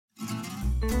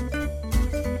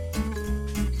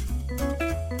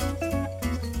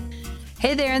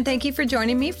Hey there, and thank you for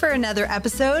joining me for another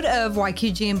episode of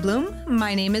YQG in Bloom.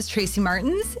 My name is Tracy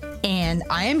Martins, and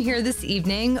I am here this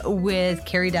evening with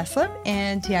Carrie Deslip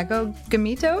and Thiago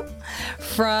Gamito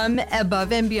from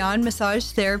Above and Beyond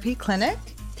Massage Therapy Clinic.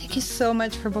 Thank you so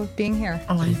much for both being here.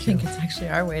 Oh, I think it's actually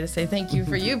our way to say thank you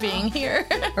for you being here.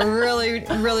 I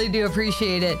really do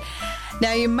appreciate it.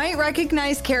 Now, you might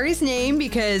recognize Carrie's name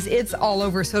because it's all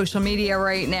over social media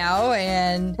right now,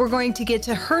 and we're going to get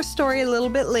to her story a little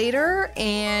bit later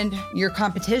and your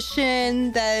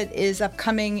competition that is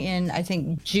upcoming in, I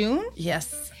think, June?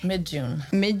 Yes, mid-June.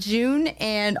 Mid-June,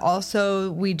 and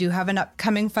also we do have an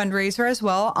upcoming fundraiser as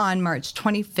well on March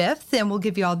 25th, and we'll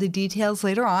give you all the details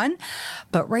later on.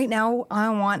 But right now, I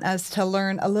want us to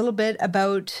learn a little bit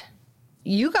about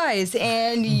you guys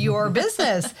and your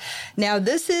business. Now,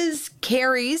 this is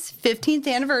Carrie's 15th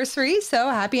anniversary, so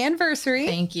happy anniversary.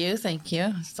 Thank you.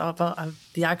 It's all about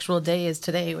the actual day is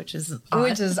today, which is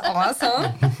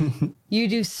awesome. You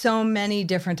do so many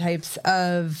different types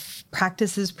of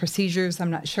practices, procedures.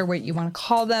 I'm not sure what you want to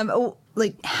call them. Oh,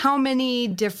 like how many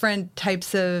different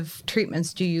types of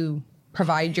treatments do you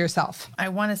provide yourself? I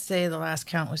want to say the last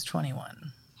count was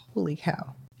 21. Holy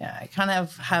cow. Yeah, I kind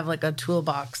of have like a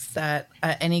toolbox that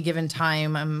at any given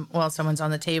time, while someone's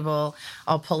on the table,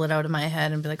 I'll pull it out of my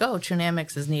head and be like, oh,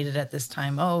 Trinamics is needed at this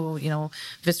time. Oh,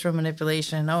 visceral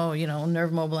manipulation. Oh,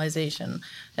 nerve mobilization.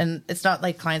 And it's not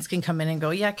like clients can come in and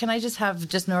go, yeah, can I just have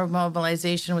just nerve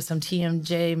mobilization with some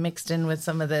TMJ mixed in with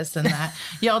some of this and that?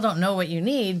 Y'all don't know what you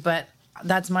need, but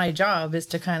that's my job, is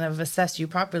to kind of assess you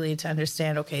properly to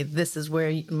understand, okay, this is where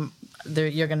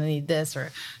you're going to need this,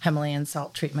 or Himalayan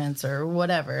salt treatments or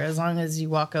whatever. As long as you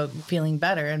walk out feeling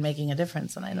better and making a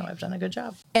difference, and I know I've done a good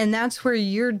job. And that's where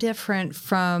you're different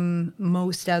from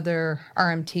most other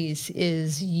RMTs,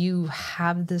 is you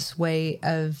have this way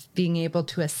of being able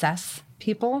to assess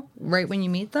people right when you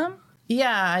meet them.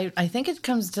 Yeah, I think it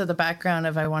comes to the background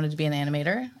of I wanted to be an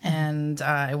animator and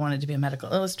I wanted to be a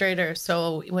medical illustrator.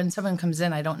 So when someone comes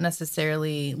in, I don't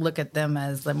necessarily look at them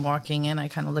as them walking in. I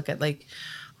kind of look at like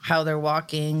how they're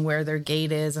walking, where their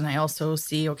gait is. And I also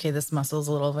see, okay, this muscle's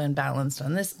a little imbalanced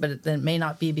on this, but it may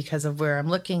not be because of where I'm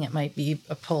looking. It might be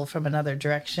a pull from another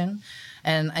direction.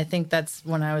 And I think that's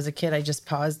when I was a kid, I just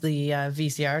paused the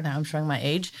VCR. Now I'm showing my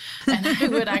age. And I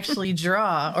would actually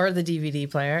draw, or the DVD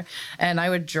player, and I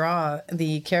would draw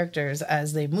the characters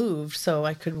as they moved so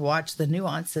I could watch the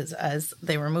nuances as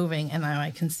they were moving. And now I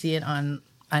can see it on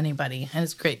anybody. And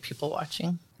it's great people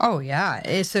watching. Oh,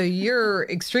 yeah. So you're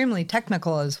extremely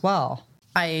technical as well.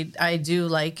 I do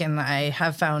like, and I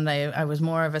have found I was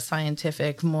more of a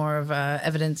scientific, more of a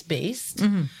evidence-based,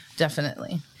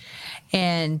 definitely.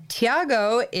 And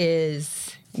Thiago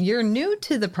you're new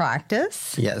to the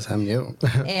practice. Yes, I'm new.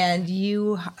 And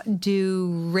you do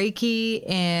Reiki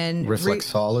and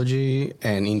reflexology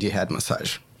and Indian head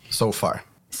massage so far.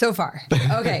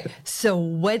 Okay. So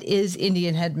what is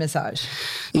Indian head massage?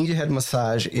 Indian head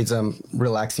massage is a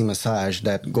relaxing massage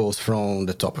that goes from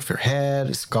the top of your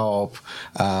head, scalp,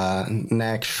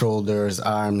 neck, shoulders,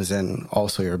 arms, and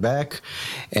also your back.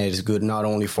 And it's good not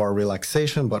only for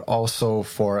relaxation, but also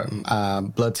for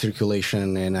blood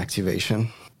circulation and activation.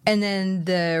 And then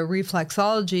the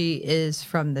reflexology is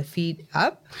from the feet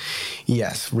up?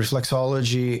 Yes,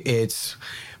 reflexology, it's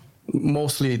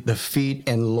mostly the feet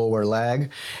and lower leg.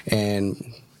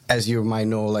 And as you might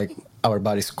know, like our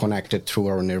body's connected through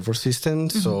our nervous system.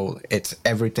 So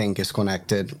everything is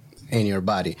connected in your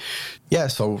body. Yeah,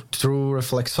 so through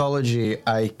reflexology,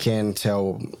 I can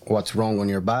tell what's wrong on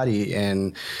your body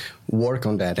and work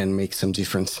on that and make some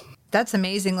difference. That's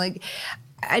amazing. Like,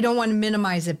 I don't want to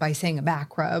minimize it by saying a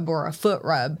back rub or a foot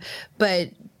rub, but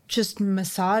just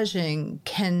massaging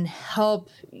can help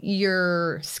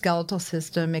your skeletal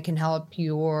system. It can help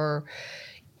your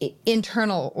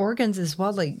internal organs as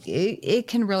well. Like it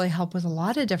can really help with a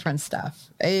lot of different stuff.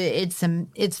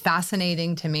 It's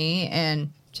fascinating to me,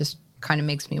 and just kind of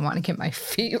makes me want to get my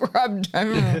feet rubbed.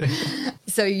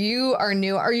 So you are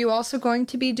new. Are you also going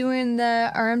to be doing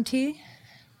the RMT?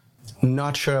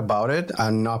 Not sure about it.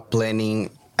 I'm not planning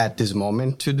at this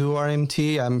moment to do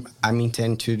RMT. I'm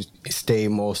intend to stay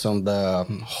most on the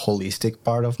holistic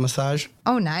part of massage.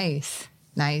 Oh, nice.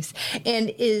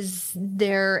 And is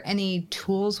there any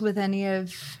tools with any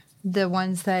of the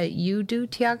ones that you do,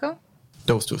 Thiago?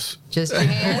 Those tools. Just your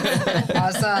hands?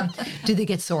 Awesome. Do they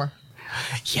get sore?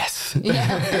 Yes.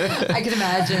 Yeah, I can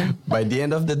imagine. By the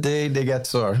end of the day, they get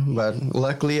sore. But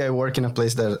luckily, I work in a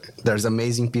place that there's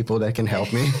amazing people that can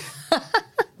help me.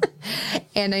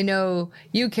 And I know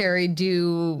you, Carrie,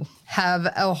 do have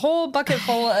a whole bucket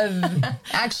full of,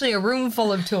 actually a room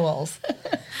full of tools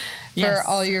for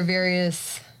all your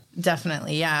various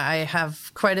Definitely. Yeah. I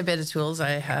have quite a bit of tools.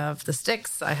 I have the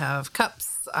sticks, I have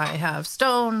cups, I have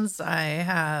stones, I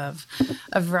have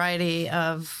a variety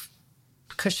of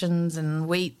cushions and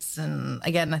weights. And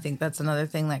again, I think that's another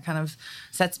thing that kind of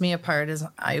sets me apart is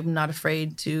I'm not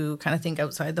afraid to kind of think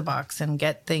outside the box and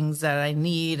get things that I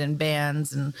need and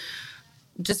bands and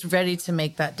just ready to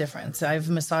make that difference. I've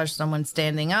massaged someone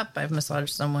standing up. I've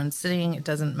massaged someone sitting. It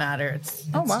doesn't matter. It's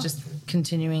just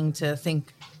continuing to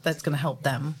think that's going to help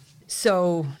them.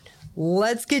 So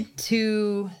let's get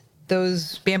to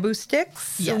those bamboo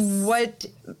sticks. Yes. What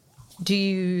do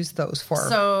you use those for?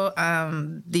 So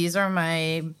these are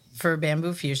for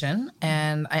bamboo fusion,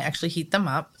 and I actually heat them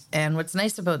up. And what's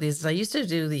nice about these is I used to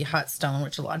do the hot stone,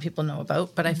 which a lot of people know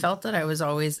about, but I felt that I was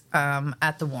always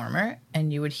at the warmer,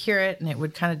 and you would hear it, and it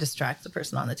would kind of distract the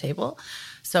person on the table.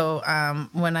 So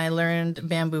when I learned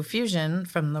bamboo fusion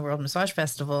from the World Massage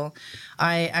Festival,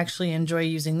 I actually enjoy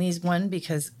using these, one,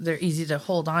 because they're easy to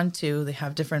hold on to. They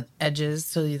have different edges,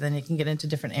 so then you can get into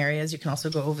different areas. You can also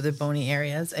go over the bony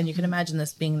areas, and you can imagine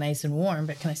this being nice and warm.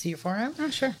 But can I see your forearm? Oh,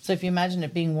 sure. So if you imagine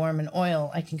it being warm in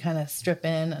oil, I can kind of strip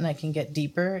in, and I can get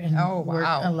deeper and work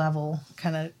a level,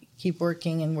 kind of keep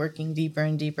working and working deeper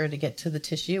and deeper to get to the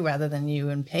tissue rather than you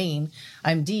in pain.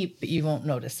 I'm deep, but you won't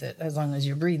notice it as long as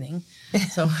you're breathing.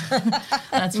 So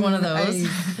that's one of those.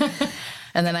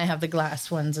 And then I have the glass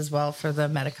ones as well for the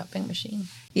metacupping machine.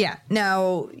 Yeah.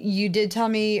 Now, you did tell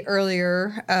me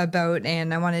earlier about,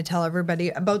 and I want to tell everybody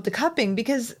about the cupping,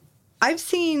 because I've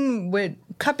seen what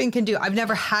cupping can do. I've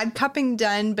never had cupping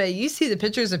done, but you see the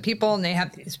pictures of people and they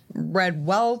have these red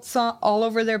welts all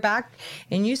over their back.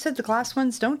 And you said the glass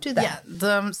ones don't do that.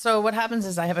 Yeah. So what happens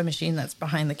is I have a machine that's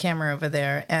behind the camera over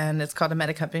there, and it's called a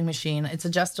metacupping machine. It's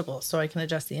adjustable. So I can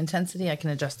adjust the intensity. I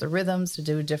can adjust the rhythms to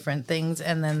do different things.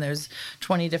 And then there's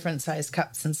 20 different size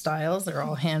cups and styles. They're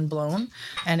all hand blown.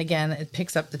 And again, it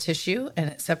picks up the tissue and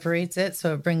it separates it.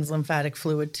 So it brings lymphatic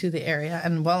fluid to the area.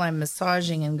 And while I'm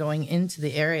massaging and going into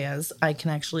the areas, I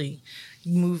can actually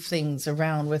move things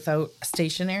around without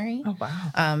stationary. Oh,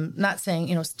 wow. Not saying,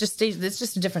 it's just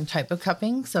a different type of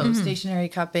cupping. So stationary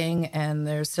cupping, and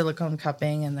there's silicone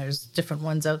cupping, and there's different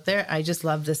ones out there. I just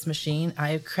love this machine.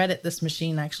 I credit this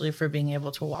machine actually for being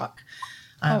able to walk.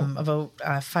 About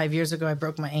 5 years ago, I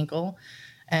broke my ankle.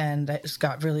 And I just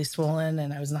got really swollen,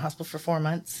 and I was in the hospital for 4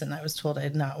 months, and I was told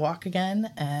I'd not walk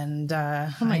again. And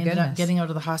I ended up getting out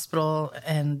of the hospital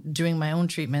and doing my own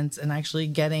treatments and actually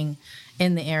getting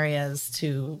in the areas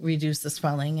to reduce the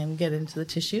swelling and get into the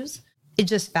tissues. It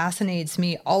just fascinates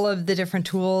me, all of the different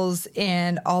tools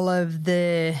and all of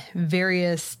the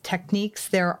various techniques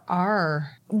there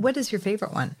are. What is your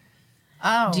favorite one?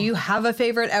 Oh. Do you have a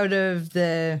favorite out of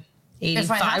the 85?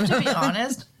 If I have to be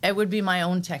honest, it would be my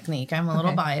own technique. I'm a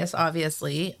little biased,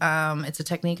 obviously. It's a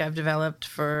technique I've developed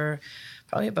for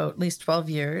probably about at least 12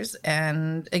 years.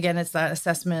 And again, it's that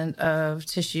assessment of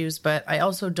tissues, but I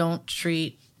also don't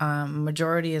treat,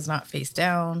 majority is not face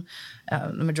down.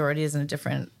 The majority is in a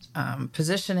different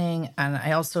positioning. And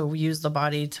I also use the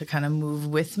body to kind of move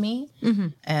with me. Mm-hmm.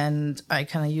 And I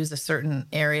kind of use the certain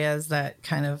areas that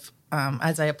kind of,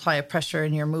 as I apply a pressure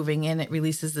and you're moving in, it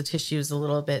releases the tissues a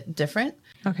little bit different.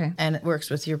 Okay. And it works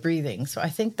with your breathing. So I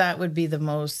think that would be the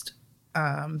most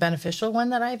beneficial one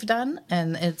that I've done.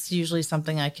 And it's usually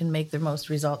something I can make the most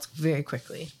results very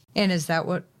quickly. And is that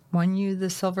what won you the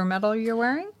silver medal you're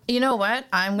wearing? You know what?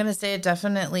 I'm going to say it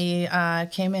definitely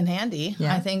came in handy.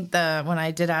 Yeah. I think when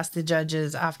I did ask the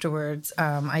judges afterwards,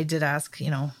 I did ask,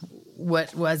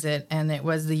 what was it? And it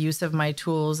was the use of my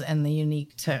tools and the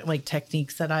unique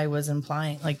techniques that I was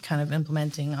kind of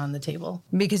implementing on the table.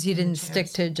 Because you didn't stick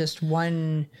to just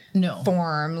one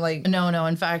form. No.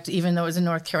 In fact, even though it was in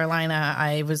North Carolina,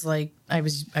 I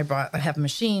have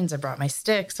machines. I brought my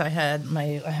sticks. I had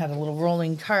a little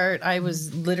rolling cart. I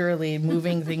was literally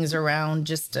moving things around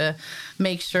just to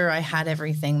make sure I had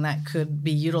everything that could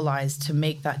be utilized to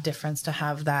make that difference, to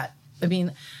have that. I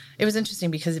mean, it was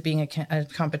interesting because it being a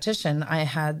competition,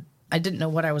 I didn't know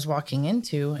what I was walking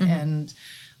into, and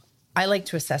I like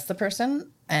to assess the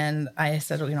person. And I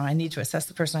said, I need to assess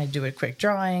the person. I do a quick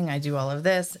drawing. I do all of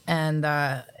this, and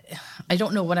I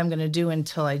don't know what I'm going to do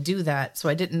until I do that. So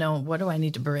I didn't know, what do I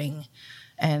need to bring?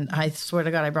 And I swear to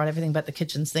God, I brought everything but the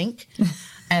kitchen sink.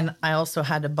 And I also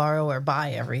had to borrow or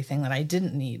buy everything that I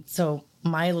didn't need. So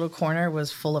my little corner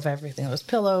was full of everything. It was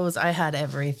pillows. I had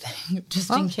everything just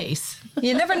in case.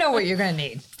 You never know what you're going to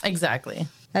need. Exactly.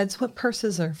 That's what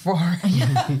purses are for.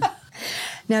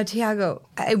 Now, Thiago,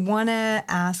 I want to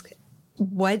ask,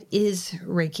 what is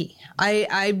Reiki?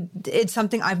 It's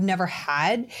something I've never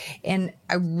had, and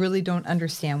I really don't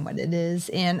understand what it is.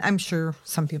 And I'm sure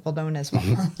some people don't as well.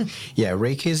 Yeah,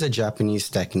 Reiki is a Japanese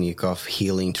technique of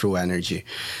healing through energy.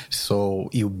 So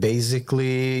you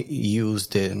basically use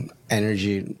the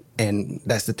energy, and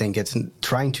that's the thing, it's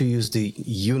trying to use the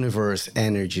universe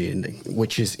energy,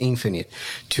 which is infinite,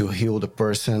 to heal the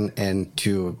person and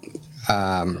to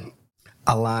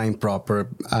align proper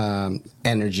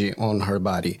energy on her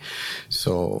body.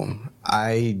 So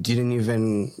I didn't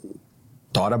even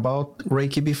thought about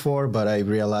Reiki before, but I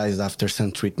realized after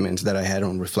some treatments that I had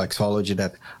on reflexology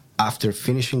that after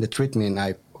finishing the treatment,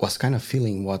 I was kind of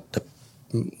feeling what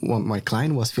my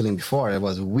client was feeling before. It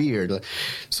was weird.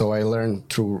 So I learned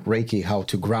through Reiki how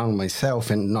to ground myself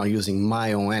and not using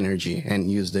my own energy,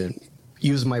 and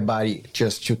use my body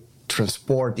just to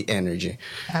transport the energy.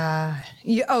 So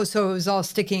it was all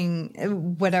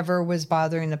sticking, whatever was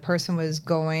bothering the person was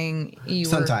going.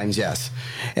 Sometimes, yes.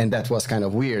 And that was kind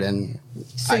of weird. And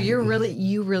so you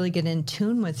really get in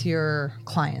tune with your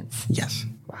clients. Yes.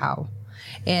 Wow.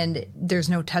 And there's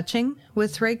no touching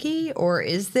with Reiki, or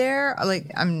is there?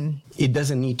 It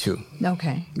doesn't need to.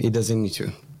 Okay. It doesn't need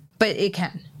to. But it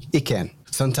can. It can.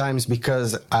 Sometimes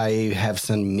because I have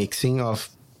some mixing of,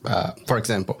 for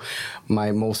example,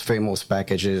 my most famous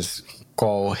package is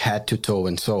called Head to Toe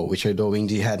and Soul, which I do in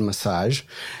the head massage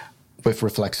with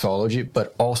reflexology,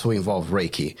 but also involve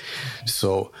Reiki.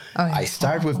 So I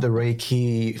start with the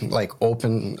Reiki, like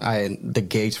open the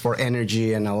gates for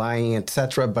energy and aligning,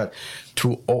 etc. But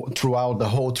throughout the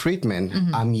whole treatment,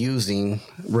 I'm using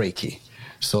Reiki.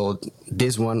 So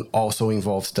this one also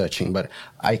involves touching, but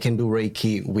I can do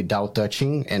Reiki without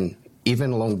touching and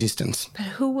even long distance. But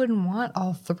who wouldn't want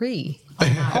all three?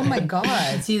 Oh my God.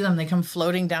 I see them. They come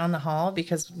floating down the hall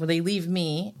because they leave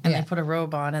me and they put a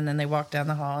robe on, and then they walk down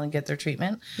the hall and get their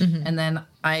treatment. And then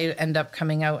I end up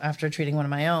coming out after treating one of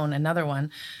my own, another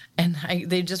one. And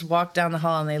they just walk down the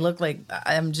hall and they look like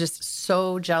I'm just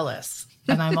so jealous.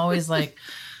 And I'm always like,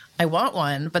 I want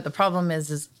one, but the problem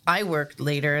is I work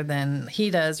later than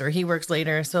he does, or he works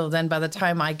later. So then by the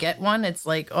time I get one, it's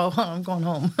like, oh, I'm going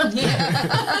home. But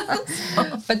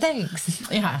thanks.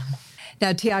 Yeah.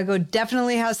 Now, Thiago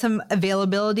definitely has some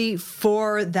availability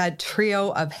for that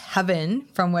trio of heaven,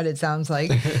 from what it sounds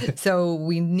like. So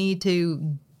we need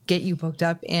to get you booked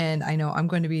up. And I know I'm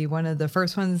going to be one of the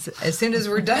first ones. As soon as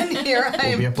we're done here, I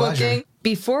am booking.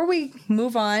 Before we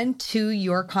move on to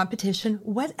your competition,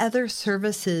 what other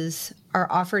services are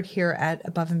offered here at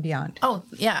Above and Beyond? Oh,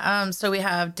 yeah. So we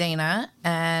have Dana,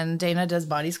 and Dana does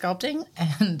body sculpting,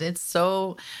 and it's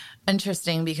so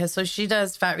interesting because she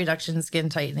does fat reduction, skin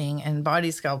tightening, and body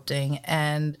sculpting.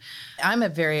 And I'm a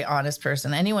very honest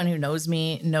person. Anyone who knows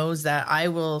me knows that I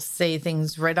will say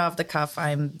things right off the cuff.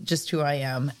 I'm just who I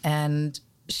am. And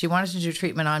she wanted to do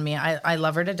treatment on me. I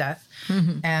love her to death.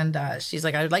 And she's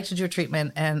like, I would like to do a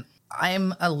treatment. And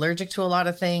I'm allergic to a lot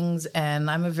of things, and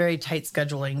I'm a very tight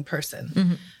scheduling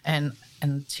person. And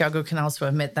Thiago can also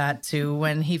admit that too,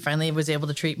 when he finally was able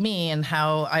to treat me and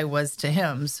how I was to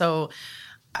him. So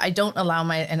I don't allow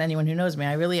and anyone who knows me,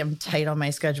 I really am tight on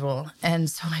my schedule. And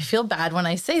so I feel bad when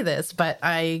I say this, but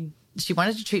she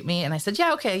wanted to treat me, and I said,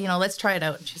 yeah, okay, let's try it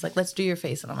out. And she's like, let's do your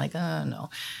face. And I'm like, no.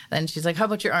 Then she's like, how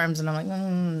about your arms? And I'm like,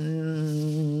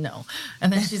 no.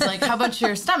 And then she's like, how about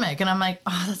your stomach? And I'm like,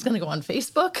 oh, that's going to go on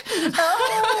Facebook.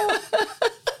 Oh.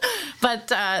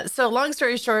 But so long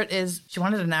story short is she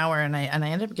wanted an hour, and I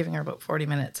ended up giving her about 40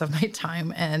 minutes of my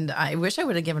time. And I wish I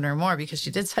would have given her more because she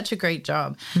did such a great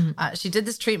job. She did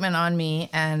this treatment on me,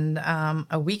 and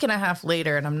a week and a half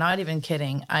later, and I'm not even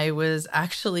kidding, I was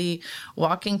actually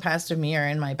walking past a mirror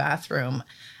in my bathroom,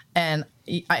 and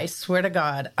I swear to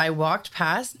God, I walked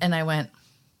past and I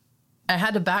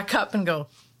had to back up and go,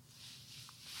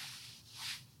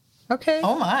 okay.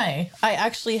 Oh my! I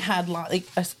actually had like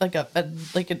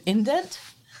an indent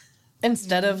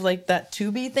instead of like that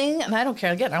tubey thing, and I don't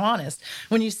care. Again, I'm honest.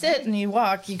 When you sit and you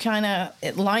walk,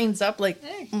 it lines up like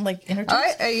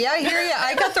intertwined. Yeah, I hear you.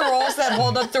 I got the rolls that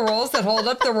hold up the rolls that hold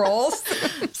up the rolls.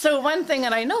 So one thing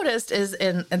that I noticed is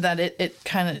that it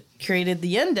kind of created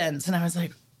the indents, and I was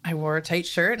like, I wore a tight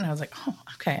shirt, and I was like, oh,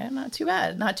 okay, not too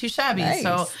bad, not too shabby. Nice.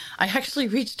 So I actually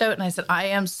reached out and I said, I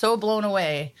am so blown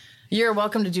away. You're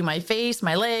welcome to do my face,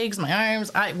 my legs, my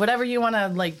arms, whatever you want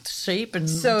to shape and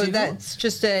so do. That's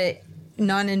just a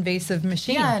non-invasive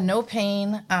machine. Yeah, no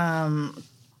pain.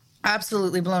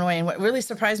 Absolutely blown away. And what really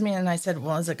surprised me, and I said,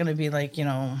 well, is it going to be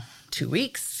 2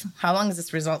 weeks? How long is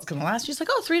this result going to last? She's like,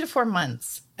 3 to 4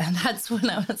 months. And that's when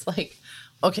I was like,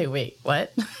 okay, wait,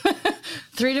 what?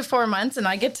 3 to 4 months, and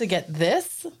I get to get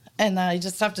this? And I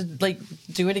just have to like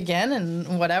do it again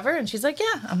and whatever. And she's like,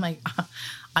 yeah. I'm like,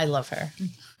 I love her.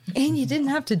 And you didn't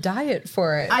have to diet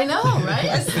for it. I know, right?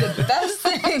 That's the best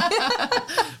thing.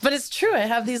 But it's true. I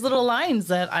have these little lines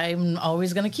that I'm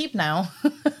always going to keep now.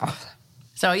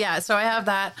 So, yeah, so I have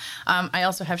that. I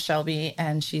also have Shelby,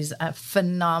 and she's a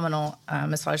phenomenal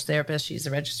massage therapist. She's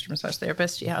a registered massage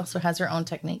therapist. She also has her own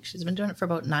technique. She's been doing it for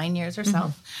about 9 years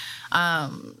herself.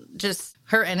 Just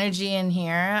her energy in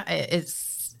here,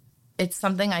 it's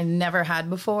something I never had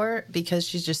before because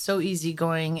she's just so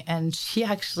easygoing. And she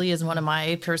actually is one of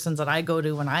my persons that I go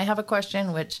to when I have a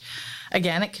question, which,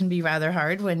 again, it can be rather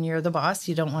hard when you're the boss.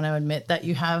 You don't want to admit that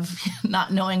you have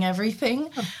not knowing everything.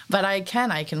 But I can,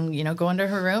 go into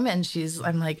her room and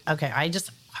I'm like, okay,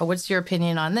 what's your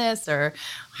opinion on this? Or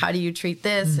how do you treat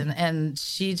this? And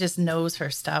she just knows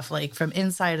her stuff like from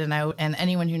inside and out. And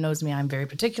anyone who knows me, I'm very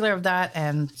particular of that.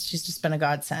 And she's just been a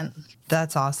godsend.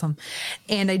 That's awesome.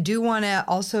 And I do want to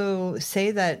also say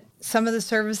that some of the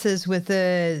services with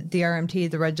the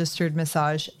RMT, the registered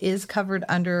massage, is covered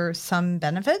under some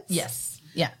benefits. Yes.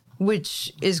 Yeah.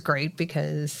 Which is great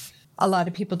because a lot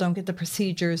of people don't get the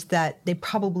procedures that they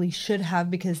probably should have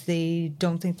because they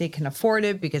don't think they can afford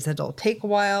it because it'll take a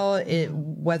while,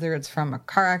 whether it's from a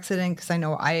car accident, because I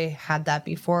know I had that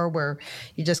before where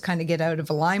you just kind of get out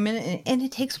of alignment and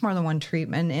it takes more than one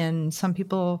treatment. And some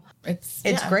people, it's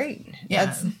great.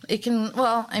 Yeah, it can.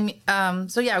 Well, I mean,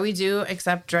 so yeah, we do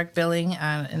accept direct billing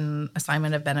and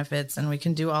assignment of benefits, and we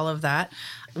can do all of that.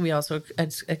 We also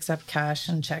accept cash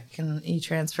and check and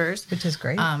e-transfers, which is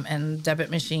great, and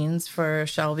debit machines for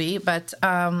Shelby. But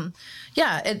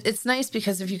it's nice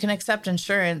because if you can accept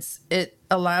insurance, it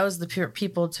allows the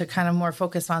people to kind of more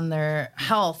focus on their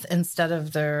health instead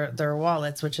of their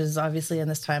wallets, which is obviously in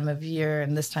this time of year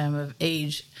and this time of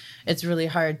age, it's really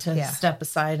hard to step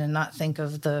aside and not think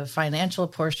of the financial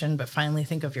portion, but finally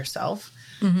think of yourself.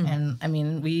 And I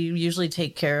mean, we usually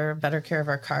take better care of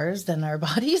our cars than our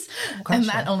bodies. And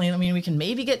that we can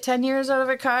maybe get 10 years out of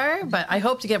a car, but I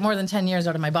hope to get more than 10 years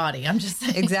out of my body. I'm just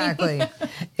saying.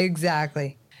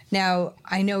 Exactly. Now,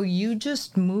 I know you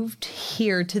just moved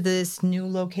here to this new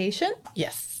location.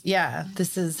 Yes. Yeah,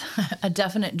 this is a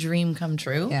definite dream come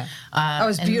true. Yeah, it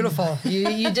was beautiful.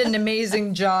 You did an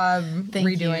amazing job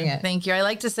redoing it. Thank you. I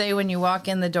like to say when you walk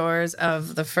in the doors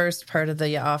of the first part of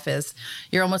the office,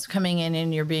 you're almost coming in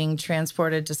and you're being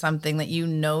transported to something that you're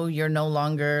no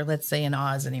longer, let's say, in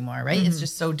Oz anymore, right? It's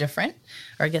just so different.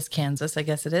 Or I guess Kansas, I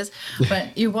guess it is.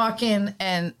 But you walk in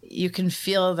and you can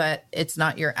feel that it's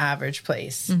not your average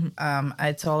place.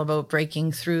 It's all about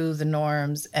breaking through the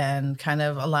norms and kind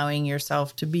of allowing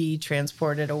yourself to be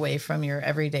transported away from your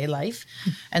everyday life.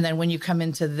 And then when you come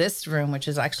into this room, which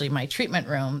is actually my treatment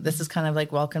room, this is kind of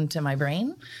like welcome to my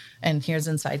brain. And here's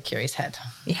inside Carrie's head.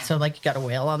 Yeah. So like you got a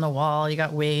whale on the wall, you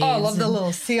got waves. Oh, I love the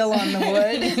little seal on the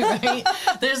wood. Right?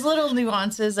 There's little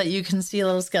nuances that you can see, a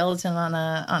little skeleton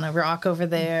on a rock over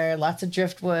there, lots of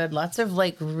driftwood, lots of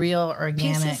like real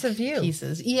organic pieces of you.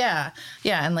 Pieces. Yeah.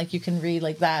 Yeah. And like you can read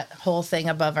like that whole thing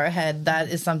above our head. That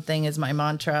is my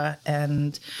mantra.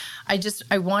 And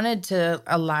I wanted to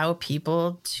allow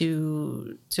people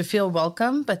to feel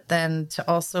welcome, but then to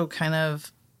also kind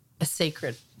of a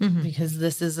sacred, because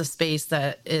this is a space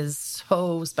that is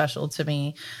so special to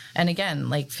me. And again,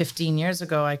 like 15 years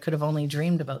ago, I could have only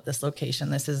dreamed about this location.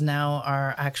 This is now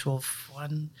our actual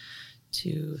 4th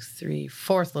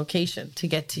location to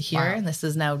get to here. Wow. And this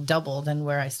is now double than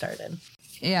where I started.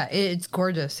 Yeah, it's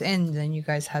gorgeous. And then you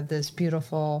guys have this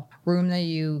beautiful room that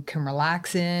you can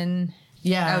relax in.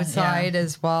 Yeah, outside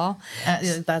as well.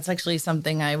 That's actually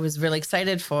something I was really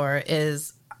excited for.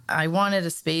 Is I wanted a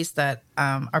space that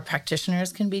our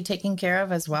practitioners can be taken care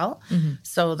of as well.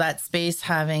 So that space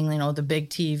having, the big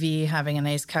TV, having a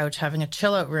nice couch, having a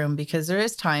chill out room, because there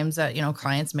is times that,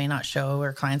 clients may not show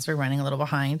or clients are running a little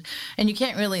behind and you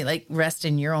can't really like rest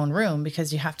in your own room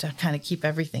because you have to kind of keep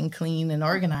everything clean and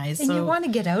organized. And you want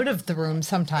to get out of the room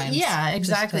sometimes. Yeah,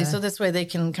 exactly. So this way they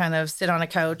can kind of sit on a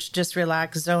couch, just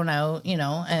relax, zone out,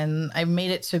 and I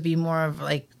made it to be more of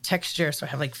like texture. So I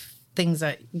have like things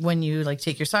that when you like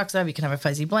take your socks off, you can have a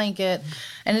fuzzy blanket.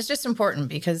 And it's just important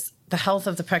because the health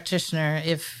of the practitioner,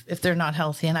 if they're not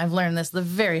healthy, and I've learned this the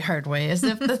very hard way, is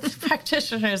if the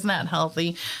practitioner is not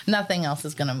healthy, nothing else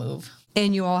is going to move.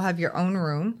 And you all have your own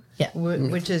room,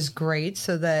 which is great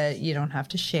so that you don't have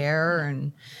to share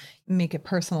and make it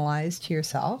personalized to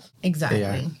yourself. Exactly.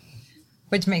 Yeah.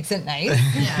 Which makes it nice.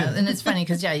 Yeah, and it's funny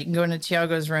because, you can go into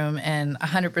Thiago's room and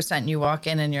 100% you walk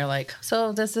in and you're like,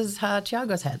 so this is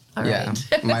Thiago's head. All right.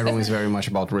 My room is very much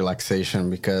about relaxation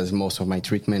because most of my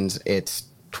treatments, it's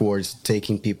towards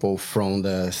taking people from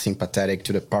the sympathetic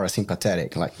to the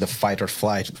parasympathetic, like the fight or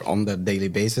flight on the daily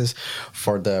basis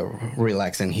for the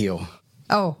relax and heal.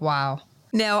 Oh, wow.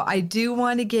 Now, I do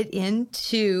want to get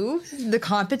into the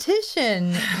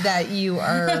competition that you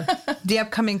are, the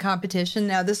upcoming competition.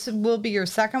 Now, this will be your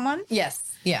second one?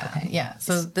 Yes. Yeah. Okay. Yeah.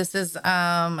 So this is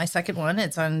my second one.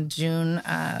 It's on June.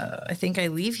 I think I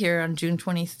leave here on June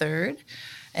 23rd.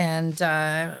 And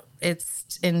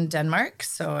it's in Denmark.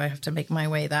 So I have to make my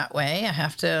way that way. I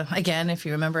have to, again, if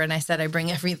you remember, and I said I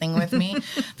bring everything with me,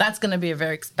 that's going to be a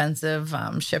very expensive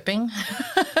shipping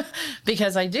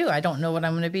because I don't know what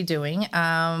I'm going to be doing.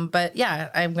 But yeah,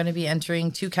 I'm going to be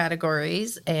entering 2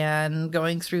 categories and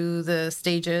going through the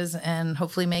stages and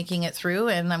hopefully making it through.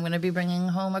 And I'm going to be bringing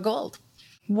home a gold.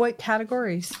 What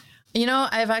categories? You know,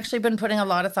 I've actually been putting a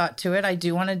lot of thought to it. I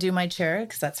do want to do my chair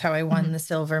because that's how I won the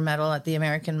silver medal at the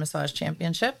American Massage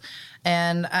Championship.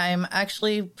 And I'm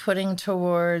actually putting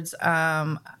towards,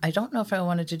 I don't know if I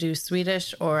wanted to do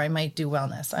Swedish or I might do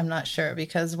wellness. I'm not sure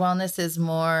because wellness is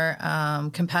more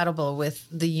compatible with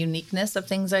the uniqueness of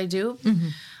things I do. Mm-hmm.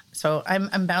 So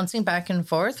I'm bouncing back and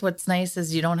forth. What's nice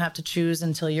is you don't have to choose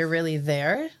until you're really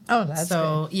there. Oh, that's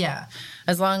so good. Yeah,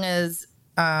 as long as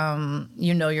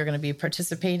you know you're going to be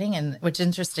participating. And what's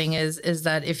interesting is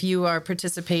that if you are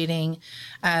participating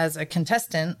as a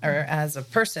contestant or as a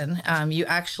person, you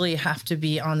actually have to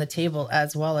be on the table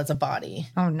as well as a body.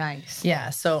 Oh, nice. Yeah.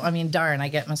 So, I mean, darn, I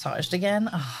get massaged again.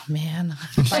 Oh, man.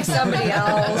 By somebody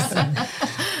else.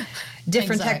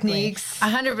 Different techniques.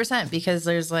 100%, because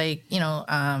there's like,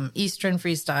 Eastern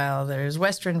freestyle, there's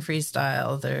Western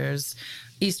freestyle, there's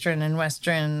Eastern and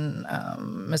Western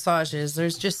massages.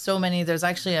 There's just so many. There's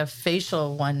actually a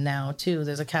facial one now, too.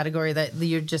 There's a category that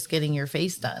you're just getting your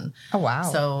face done. Oh, wow.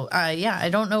 So, I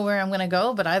don't know where I'm going to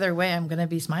go, but either way, I'm going to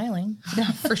be smiling. Yeah,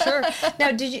 for sure.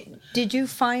 Now, did you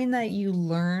find that you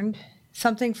learned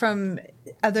something from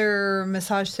other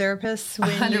massage therapists when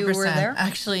 100%. You were there?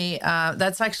 Actually,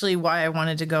 that's actually why I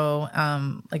wanted to go.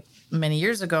 Like many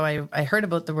years ago, I heard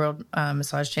about the World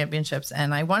Massage Championships,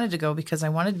 and I wanted to go because I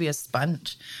wanted to be a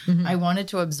sponge. Mm-hmm. I wanted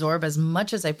to absorb as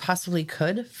much as I possibly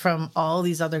could from all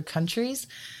these other countries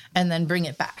and then bring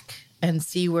it back and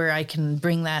see where I can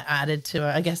bring that added to,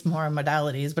 I guess, more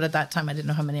modalities. But at that time, I didn't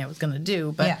know how many I was going to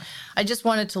do. But yeah. I just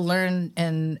wanted to learn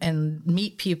and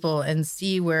meet people and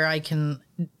see where I can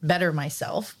better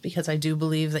myself, because I do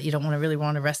believe that you don't really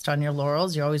want to rest on your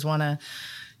laurels. You always want to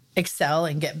excel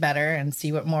and get better and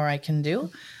see what more I can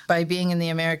do. By being in the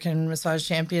American Massage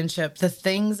Championship, the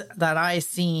things that I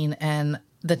seen and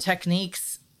the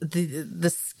techniques,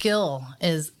 the skill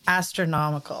is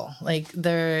astronomical. Like,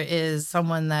 there is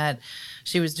someone that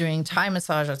she was doing Thai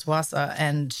massage at Wasa,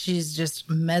 and she's just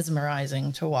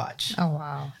mesmerizing to watch. Oh,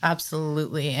 wow.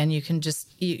 Absolutely. And you can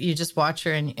just, you just watch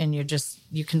her and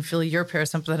you can feel your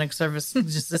parasympathetic nervous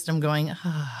system going,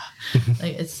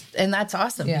 and that's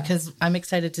awesome, because I'm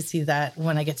excited to see that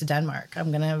when I get to Denmark.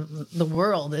 The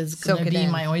world is going to be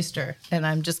my oyster, and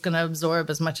I'm just going to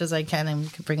absorb as much as I can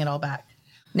and bring it all back.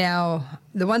 Now,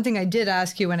 the one thing I did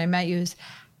ask you when I met you is,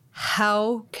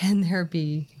 how can there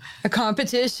be a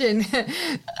competition?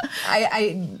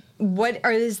 What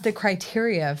is the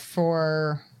criteria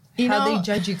for how they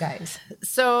judge you guys?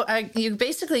 So you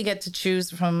basically get to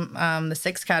choose from the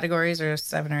 6 categories, or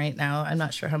 7 or 8 now. I'm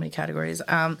not sure how many categories.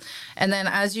 And then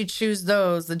as you choose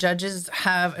those, the judges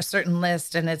have a certain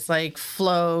list, and it's like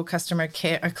flow, customer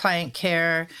care, or client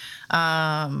care,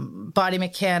 body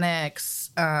mechanics,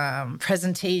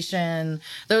 presentation.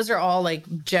 Those are all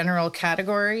like general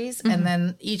categories. Mm-hmm. And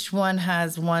then each one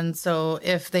has one. So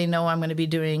if they know I'm going to be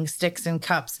doing sticks and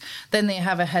cups, then they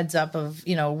have a heads up of,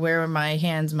 where my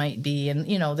hands might be. And,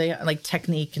 they like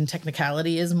technique and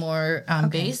technicality is more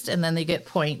based. And then they get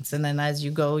points. And then as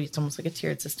you go, it's almost like a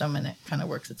tiered system, and it kind of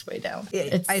works its way down.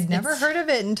 I'd never heard of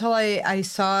it until I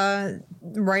saw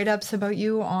write-ups about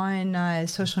you on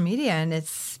social media. And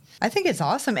I think it's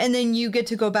awesome. And then you get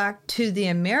to go back to the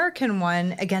American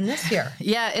one again this year.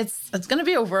 Yeah, it's going to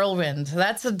be a whirlwind.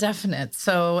 That's a definite.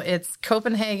 So it's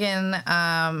Copenhagen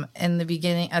in the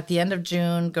beginning, at the end of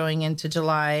June, going into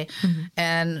July. Mm-hmm.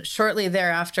 And shortly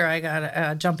thereafter, I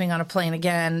got jumping on a plane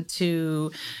again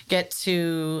to get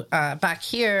to back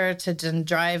here to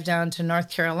drive down to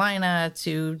North Carolina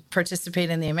to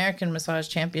participate in the American Massage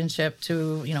Championship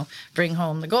to, bring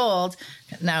home the gold.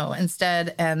 No,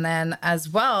 instead. And then as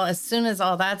well, as soon as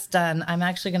all that's done, I'm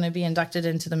actually going to be inducted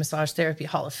into the Massage Therapy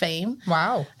Hall of Fame.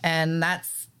 Wow. And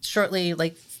that's shortly,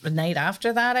 like the night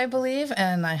after that, I believe.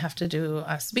 And I have to do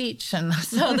a speech. And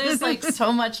so there's like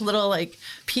so much little like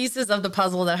pieces of the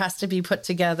puzzle that has to be put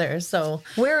together. So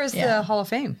where is the Hall of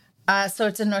Fame? So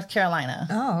it's in North Carolina.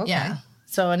 Oh, okay. Yeah.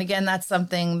 So, and again, that's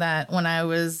something that when I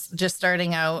was just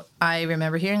starting out, I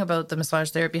remember hearing about the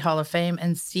Massage Therapy Hall of Fame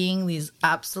and seeing these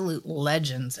absolute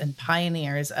legends and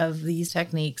pioneers of these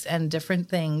techniques and different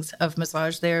things of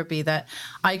massage therapy that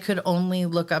I could only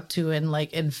look up to in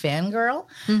fangirl.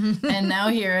 And now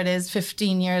here it is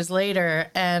 15 years later,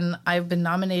 and I've been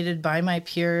nominated by my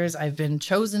peers. I've been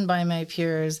chosen by my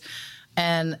peers.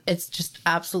 And it's just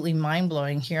absolutely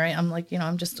mind-blowing. Here I am,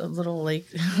 I'm just a little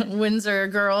Windsor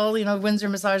girl, Windsor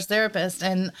massage therapist.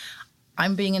 And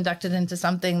I'm being inducted into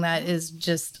something that is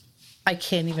just, I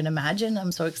can't even imagine.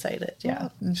 I'm so excited. Yeah.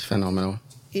 It's phenomenal.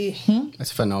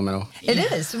 It's phenomenal. It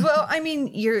is. Well, I mean,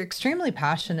 you're extremely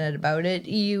passionate about it.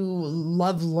 You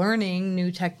love learning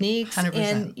new techniques 100%.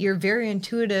 And you're very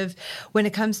intuitive when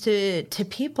it comes to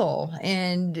people.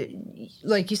 And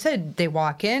like you said, they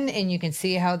walk in and you can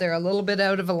see how they're a little bit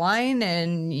out of a line,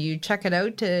 and you check it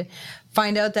out to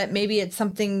find out that maybe it's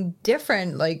something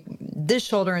different, like this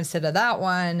shoulder instead of that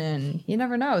one. And you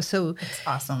never know. So It's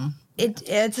awesome.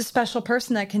 It's a special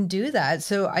person that can do that.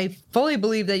 So I fully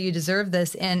believe that you deserve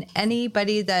this. And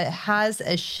anybody that has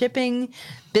a shipping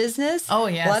business,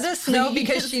 yes, let us know,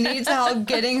 because she needs help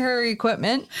getting her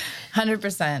equipment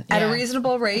 100% at a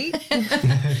reasonable rate.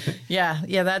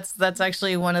 Yeah, that's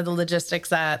actually one of the logistics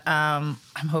that I'm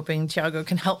hoping Thiago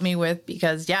can help me with,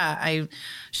 because I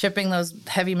shipping those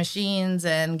heavy machines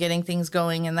and getting things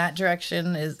going in that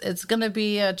direction it's going to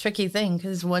be a tricky thing,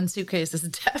 because one suitcase is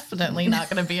definitely not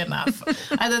going to be enough.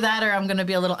 Either that or I'm going to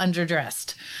be a little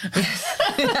underdressed.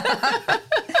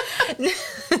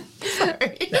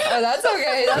 Sorry. Oh, that's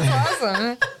okay. That's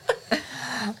awesome.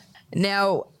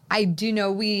 Now, I do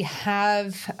know we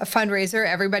have a fundraiser.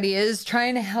 Everybody is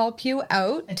trying to help you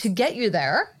out to get you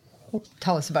there.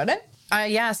 Tell us about it.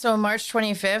 So March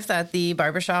 25th at the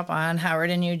barbershop on Howard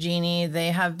and Eugenie, they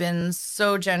have been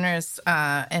so generous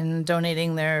in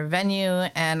donating their venue.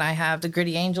 And I have the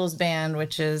Gritty Angels band,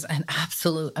 which is an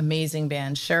absolute amazing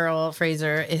band. Cheryl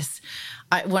Fraser is...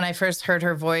 when I first heard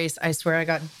her voice, I swear I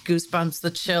got goosebumps,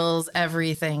 the chills,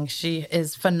 everything. She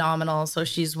is phenomenal. So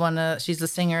she's the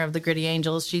singer of the Gritty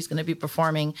Angels. She's going to be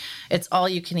performing. It's all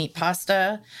you can eat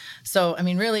pasta. So, I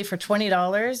mean, really for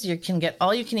 $20, you can get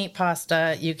all you can eat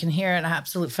pasta. You can hear an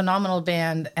absolute phenomenal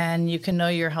band, and you can know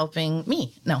you're helping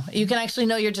me. No, you can actually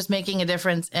know you're just making a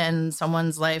difference in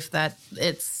someone's life, that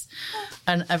it's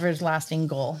an everlasting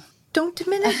goal. Don't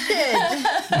diminish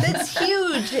it. That's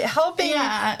huge.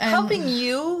 Helping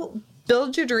you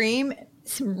build your dream,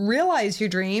 realize your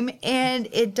dream, and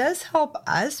it does help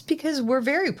us because we're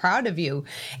very proud of you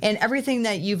and everything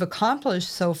that you've accomplished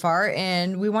so far,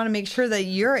 and we want to make sure that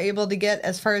you're able to get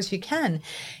as far as you can.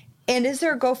 And is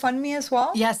there a GoFundMe as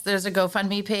well? Yes, there's a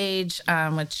GoFundMe page,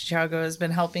 which Thiago has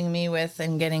been helping me with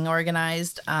and getting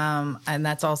organized. And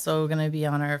that's also going to be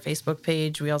on our Facebook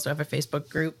page. We also have a Facebook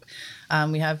group.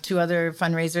 We have 2 other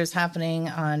fundraisers happening,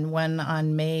 one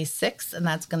on May 6th, and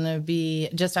that's going to be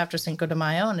just after Cinco de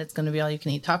Mayo, and it's going to be all you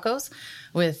can eat tacos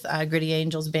with Gritty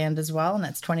Angels band as well, and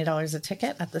that's $20 a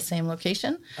ticket at the same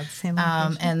location. At the same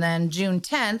location. And then June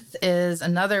 10th is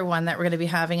another one that we're going to be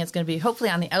having. It's going to be hopefully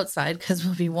on the outside, because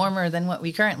we'll be warmer than what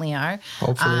we currently are.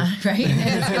 Hopefully. Right?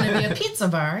 And it's going to be a pizza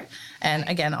bar, and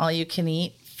again, all you can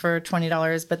eat for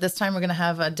 $20. But this time we're going to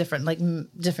have a different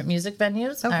music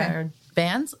venues. Okay.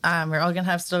 Bands. We're all going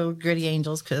to have still Gritty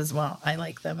Angels because, well, I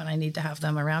like them and I need to have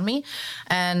them around me.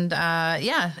 And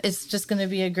it's just going to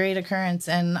be a great occurrence.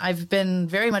 And I've been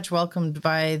very much welcomed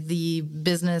by the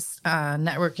business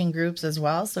networking groups as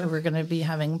well. So we're going to be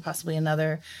having possibly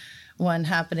another one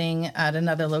happening at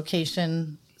another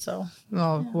location. So,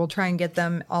 we'll try and get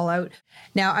them all out.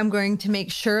 Now, I'm going to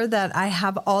make sure that I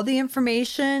have all the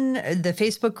information, the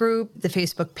Facebook group, the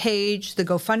Facebook page, the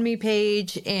GoFundMe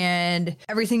page, and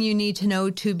everything you need to know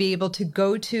to be able to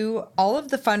go to all of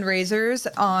the fundraisers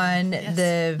on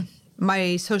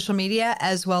my social media,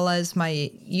 as well as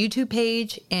my YouTube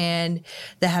page and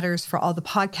the headers for all the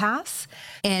podcasts.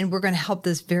 And we're going to help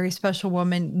this very special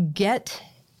woman get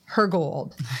her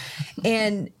gold.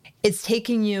 And it's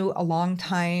taking you a long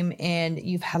time, and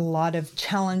you've had a lot of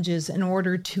challenges in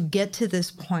order to get to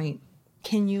this point.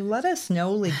 Can you let us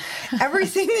know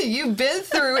everything that you've been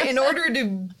through in order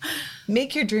to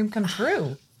make your dream come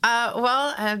true?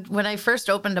 When I first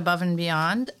opened Above and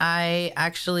Beyond, I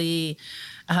actually,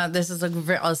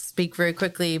 I'll speak very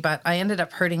quickly, but I ended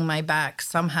up hurting my back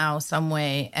somehow, some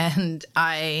way. And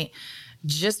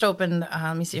just opened,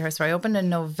 let me see here. So I opened in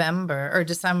November or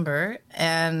December,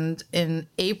 and in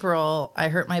April, I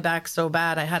hurt my back so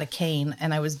bad I had a cane,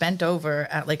 and I was bent over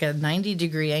at like a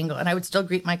 90-degree angle, and I would still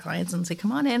greet my clients and say,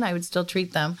 come on in. I would still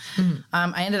treat them.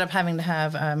 I ended up having to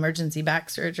have emergency back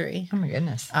surgery. Oh my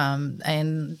goodness.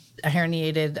 And a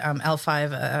herniated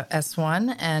L5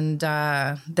 S1. And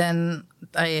then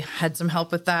I had some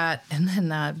help with that. And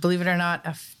then, believe it or not,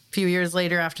 a few years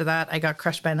later after that, I got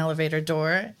crushed by an elevator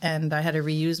door, and I had to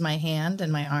reuse my hand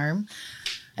and my arm.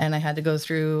 And I had to go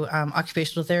through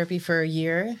occupational therapy for a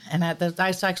year. And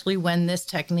that's actually when this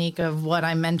technique of what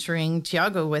I'm mentoring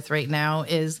Thiago with right now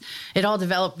is, it all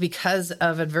developed because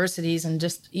of adversities and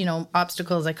just,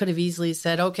 obstacles. I could have easily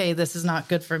said, okay, this is not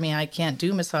good for me. I can't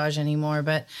do massage anymore.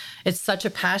 But it's such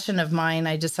a passion of mine.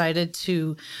 I decided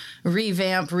to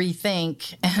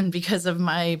rethink. And because of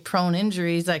my prone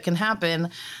injuries that can happen,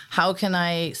 how can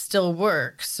I still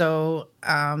work? So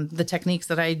the techniques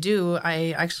that I do,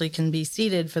 I actually can be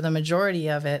seated for the majority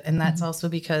of it. And that's also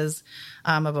because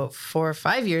about 4 or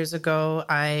 5 years ago,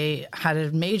 I had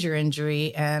a major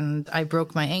injury and I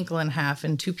broke my ankle in half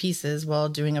in 2 pieces while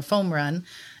doing a foam run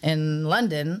in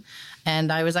London.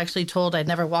 And I was actually told I'd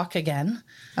never walk again.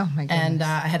 Oh my goodness. And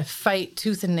I had to fight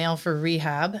tooth and nail for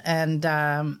rehab. And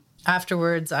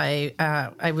afterwards, I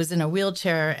was in a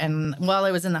wheelchair, and while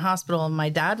I was in the hospital, my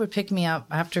dad would pick me up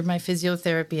after my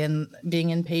physiotherapy and being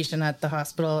inpatient at the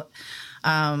hospital.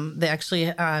 They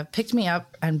actually picked me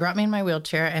up and brought me in my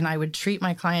wheelchair, and I would treat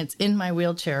my clients in my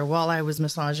wheelchair while I was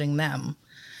massaging them.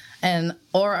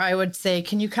 Or I would say,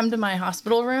 can you come to my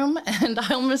hospital room and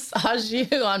I'll massage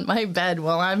you on my bed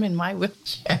while I'm in my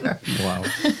wheelchair. Wow.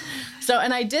 So,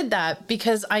 and I did that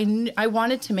because I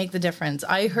wanted to make the difference.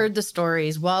 I heard the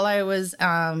stories while I was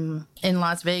in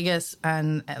Las Vegas,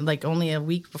 and like only a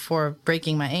week before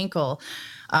breaking my ankle.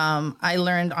 I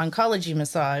learned oncology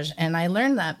massage, and I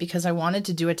learned that because I wanted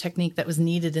to do a technique that was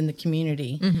needed in the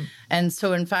community. And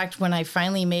so, in fact, when I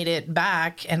finally made it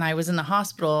back and I was in the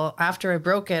hospital after I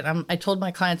broke it, I told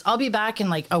my clients, I'll be back in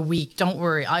like a week. Don't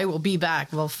worry, I will be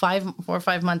back. Well, 4 or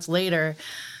 5 months later,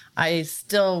 I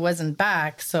still wasn't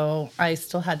back. So I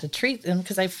still had to treat them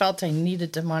because I felt I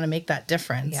needed to want to make that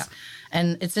difference. Yeah.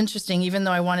 And it's interesting, even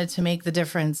though I wanted to make the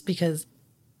difference, because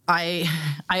I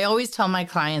always tell my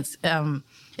clients,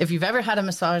 if you've ever had a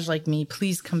massage like me,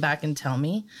 please come back and tell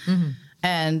me.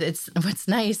 And what's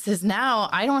nice is now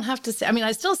I don't have to say, I mean,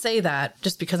 I still say that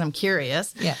just because I'm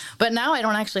curious. Yes. But now I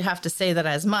don't actually have to say that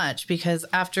as much, because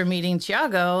after meeting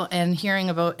Thiago and hearing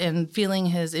about and feeling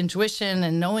his intuition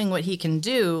and knowing what he can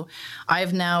do,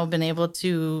 I've now been able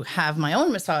to have my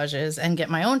own massages and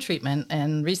get my own treatment.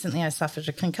 And recently I suffered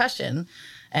a concussion.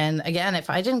 And again, if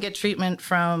I didn't get treatment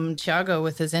from Thiago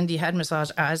with his indie head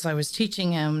massage as I was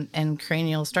teaching him and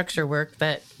cranial structure work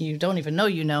that you don't even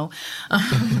know,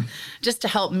 just to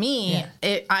help me,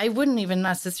 I wouldn't even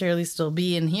necessarily still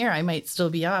be in here. I might still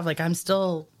be off. Like I'm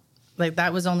still, like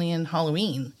that was only in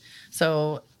Halloween.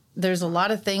 So there's a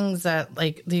lot of things that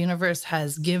like the universe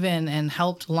has given and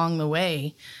helped along the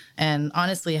way. And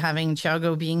honestly, having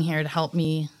Thiago being here to help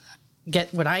me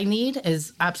get what I need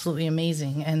is absolutely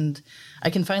amazing. And I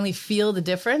can finally feel the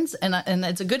difference. And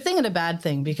it's a good thing and a bad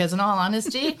thing, because in all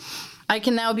honesty, I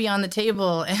can now be on the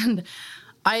table, and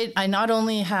I not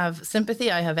only have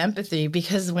sympathy, I have empathy,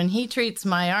 because when he treats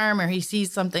my arm or he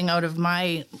sees something out of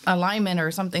my alignment or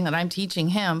something that I'm teaching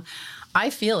him, I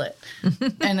feel it.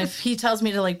 And if he tells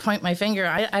me to like point my finger,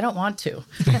 I don't want to,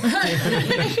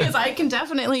 because I can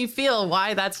definitely feel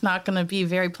why that's not going to be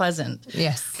very pleasant.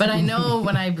 Yes. But I know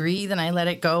when I breathe and I let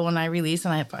it go and I release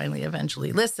and I finally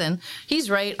eventually listen, he's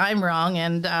right, I'm wrong.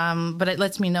 And, but it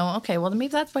lets me know, okay, well,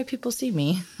 maybe that's why people see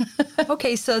me.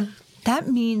 Okay. So that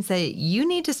means that you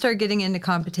need to start getting into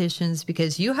competitions,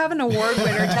 because you have an award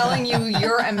winner telling you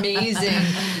you're amazing.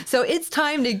 So it's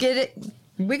time to get it.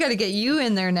 We got to get you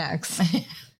in there next.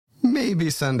 Maybe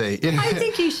Sunday. I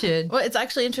think you should. Well, it's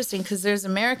actually interesting because there's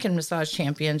American massage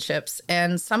championships,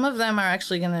 and some of them are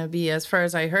actually going to be, as far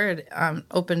as I heard,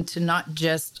 open to not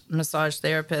just massage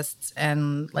therapists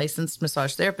and licensed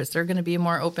massage therapists. They're going to be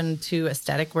more open to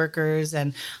aesthetic workers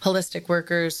and holistic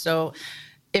workers. So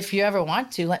if you ever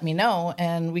want to, let me know,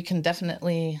 and we can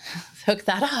definitely hook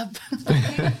that up.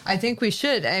 I think we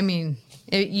should. I mean,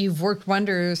 you've worked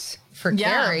wonders for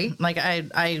Carrie. Like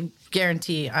I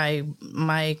guarantee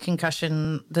my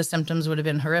concussion, the symptoms would have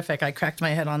been horrific. I cracked my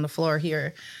head on the floor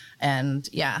here, and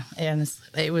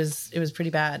it was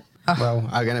pretty bad. Well,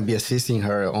 I'm going to be assisting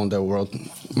her on the World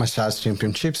Massage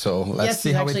Championship, so let's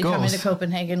see how it goes. Yes, he's actually coming to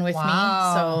Copenhagen with me,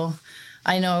 so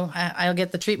I know I'll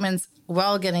get the treatments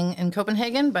while getting in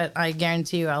Copenhagen, but I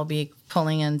guarantee you I'll be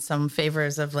pulling in some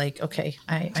favors of like, okay,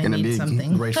 I need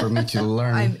something. Great for me to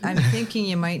learn. I'm thinking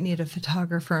you might need a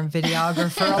photographer and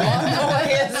videographer along the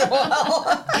way as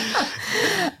well.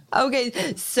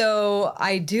 Okay, so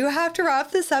I do have to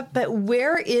wrap this up, but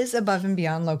where is Above and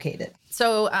Beyond located?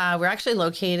 So we're actually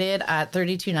located at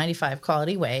 3295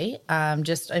 Quality Way,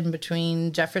 just in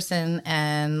between Jefferson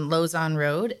and Lausanne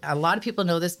Road. A lot of people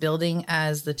know this building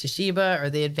as the Toshiba or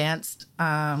the Advanced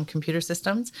Computer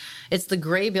Systems. It's the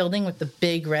gray building with the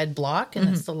big red block, and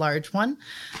it's the large one.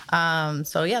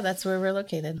 So yeah, that's where we're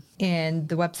located. And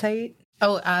the website?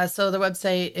 So the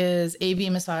website is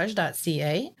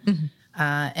abmassage.ca.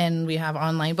 And we have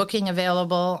online booking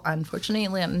available.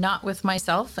 Unfortunately, not with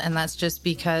myself, and that's just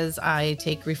because I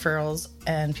take referrals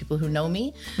and people who know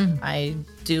me. I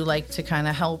do like to kind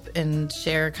of help and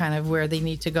share kind of where they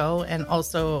need to go, and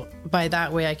also by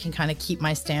that way I can kind of keep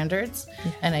my standards,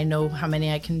 and I know how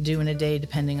many I can do in a day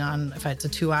depending on if it's a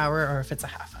 2 hour or if it's a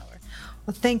half hour.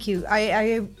 Well, thank you. I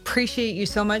appreciate you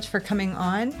so much for coming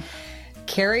on,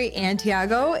 Carrie and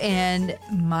Thiago, and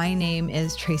my name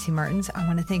is Tracy Martins. I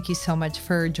want to thank you so much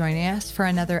for joining us for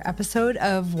another episode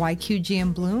of YQG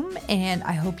and Bloom, and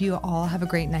I hope you all have a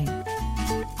great night.